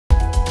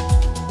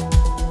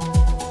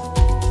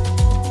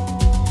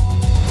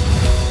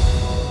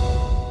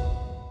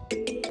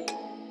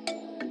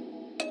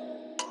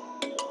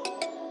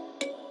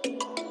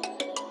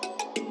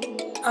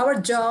our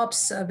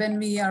jobs when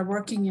we are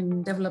working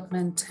in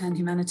development and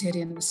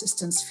humanitarian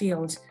assistance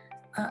field,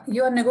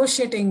 you are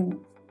negotiating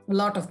a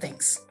lot of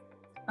things.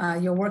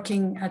 You're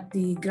working at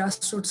the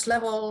grassroots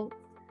level.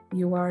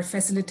 You are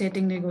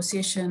facilitating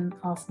negotiation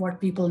of what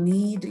people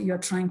need.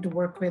 You're trying to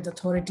work with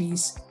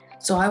authorities.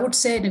 So I would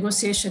say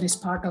negotiation is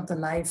part of the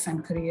life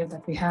and career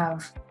that we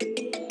have.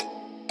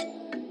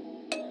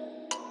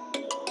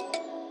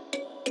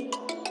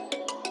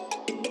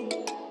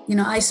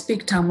 I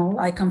speak Tamil.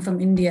 I come from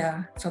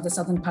India, from the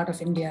southern part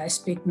of India. I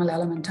speak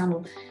Malayalam and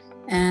Tamil.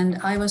 And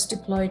I was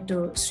deployed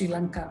to Sri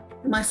Lanka.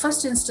 My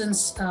first instance,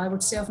 I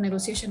would say, of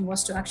negotiation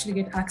was to actually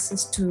get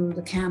access to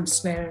the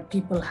camps where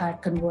people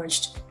had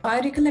converged. I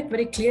recollect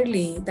very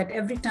clearly that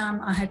every time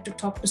I had to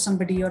talk to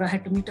somebody or I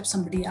had to meet up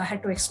somebody, I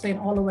had to explain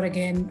all over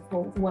again,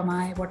 who am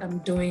I, what I'm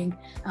doing,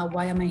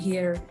 why am I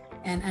here,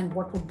 and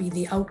what would be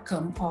the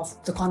outcome of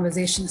the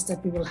conversations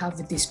that we will have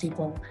with these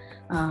people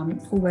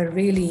who were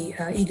really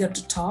eager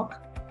to talk,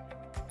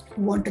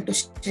 who wanted to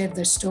share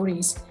their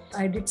stories.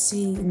 I did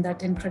see in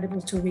that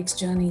incredible 2 weeks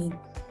journey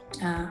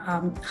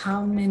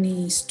how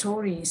many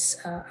stories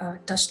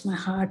touched my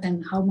heart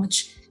and how much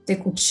they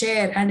could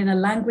share, and in a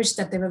language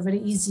that they were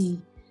very easily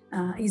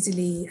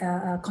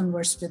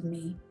converse with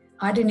me.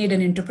 I didn't need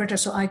an interpreter,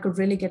 so I could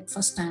really get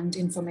firsthand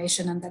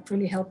information, and that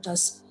really helped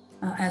us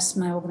as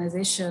my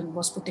organization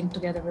was putting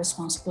together a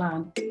response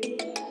plan.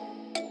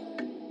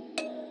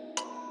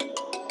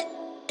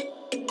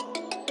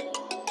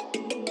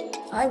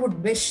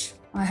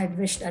 I had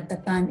wished at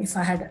that time if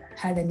I had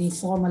had any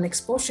formal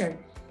exposure,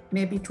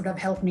 maybe it would have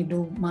helped me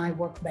do my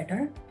work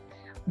better.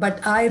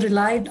 But I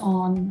relied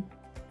on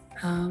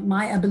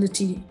my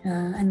ability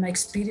and my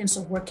experience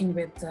of working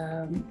with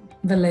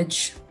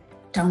village,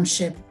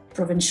 township,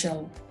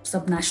 provincial,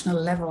 subnational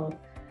level,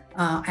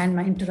 and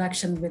my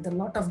interaction with a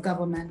lot of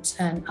governments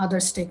and other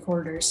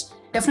stakeholders.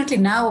 Definitely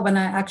now when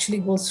I actually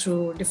go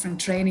through different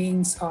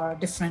trainings or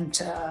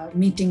different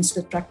meetings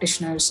with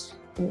practitioners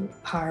who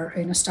are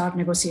staff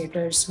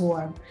negotiators who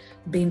are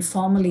being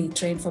formally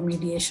trained for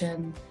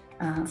mediation,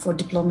 for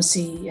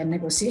diplomacy and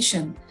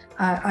negotiation,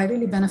 I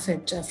really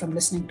benefit from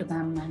listening to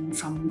them and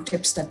from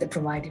tips that they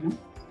provide.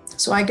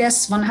 So I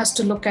guess one has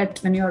to look at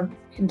when you're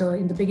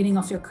in the beginning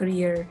of your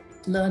career,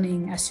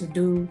 learning as you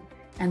do,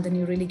 and then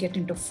you really get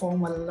into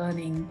formal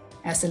learning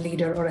as a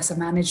leader or as a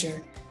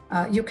manager.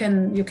 You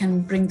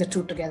can bring the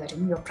two together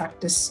in your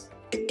practice.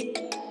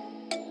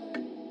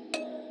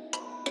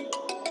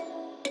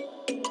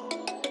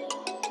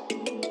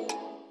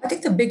 I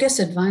think the biggest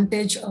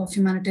advantage of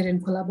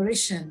humanitarian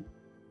collaboration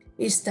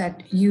is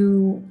that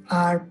you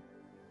are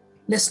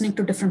listening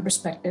to different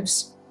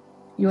perspectives,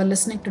 you are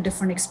listening to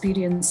different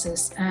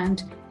experiences,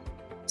 and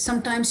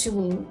sometimes you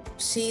will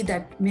see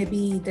that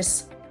maybe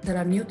there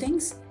are new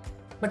things,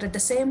 but at the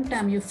same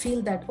time you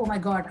feel that, oh my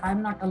God,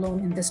 I'm not alone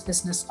in this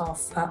business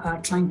of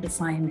trying to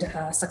find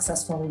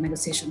successful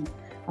negotiation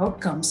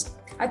outcomes.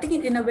 I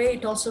think in a way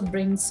it also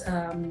brings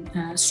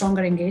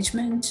stronger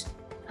engagement,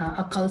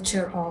 a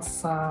culture of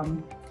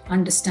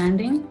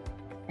understanding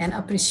and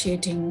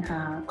appreciating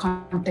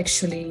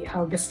contextually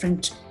how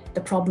different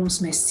the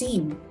problems may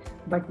seem.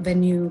 But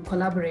when you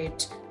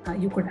collaborate,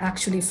 you could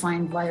actually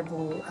find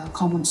viable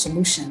common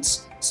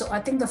solutions. So I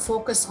think the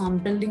focus on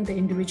building the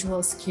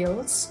individual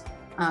skills,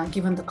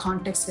 given the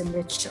context in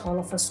which all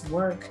of us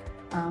work,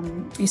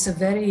 is a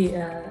very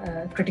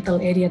critical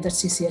area that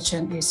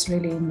CCHN is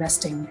really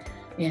investing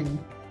in,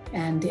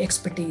 and the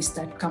expertise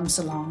that comes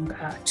along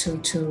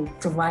to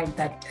provide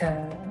that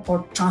or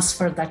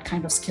transfer that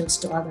kind of skills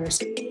to others.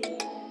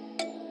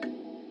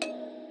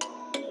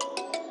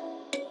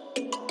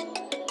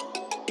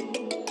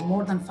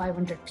 More than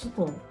 500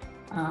 people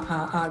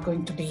are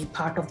going to be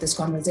part of this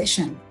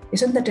conversation.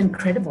 Isn't that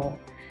incredible?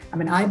 I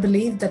mean, I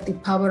believe that the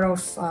power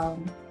of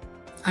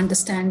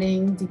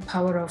understanding, the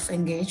power of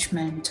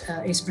engagement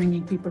is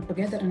bringing people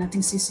together. And I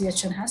think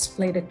CCHN has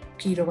played a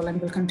key role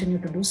and will continue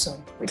to do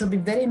so. It'll be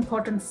very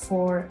important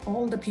for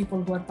all the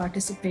people who are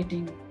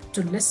participating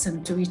to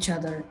listen to each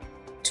other,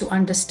 to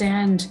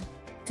understand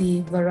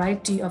the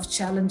variety of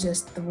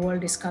challenges the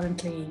world is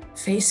currently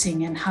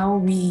facing and how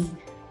we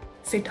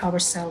fit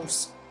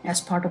ourselves as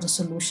part of the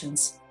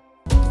solutions.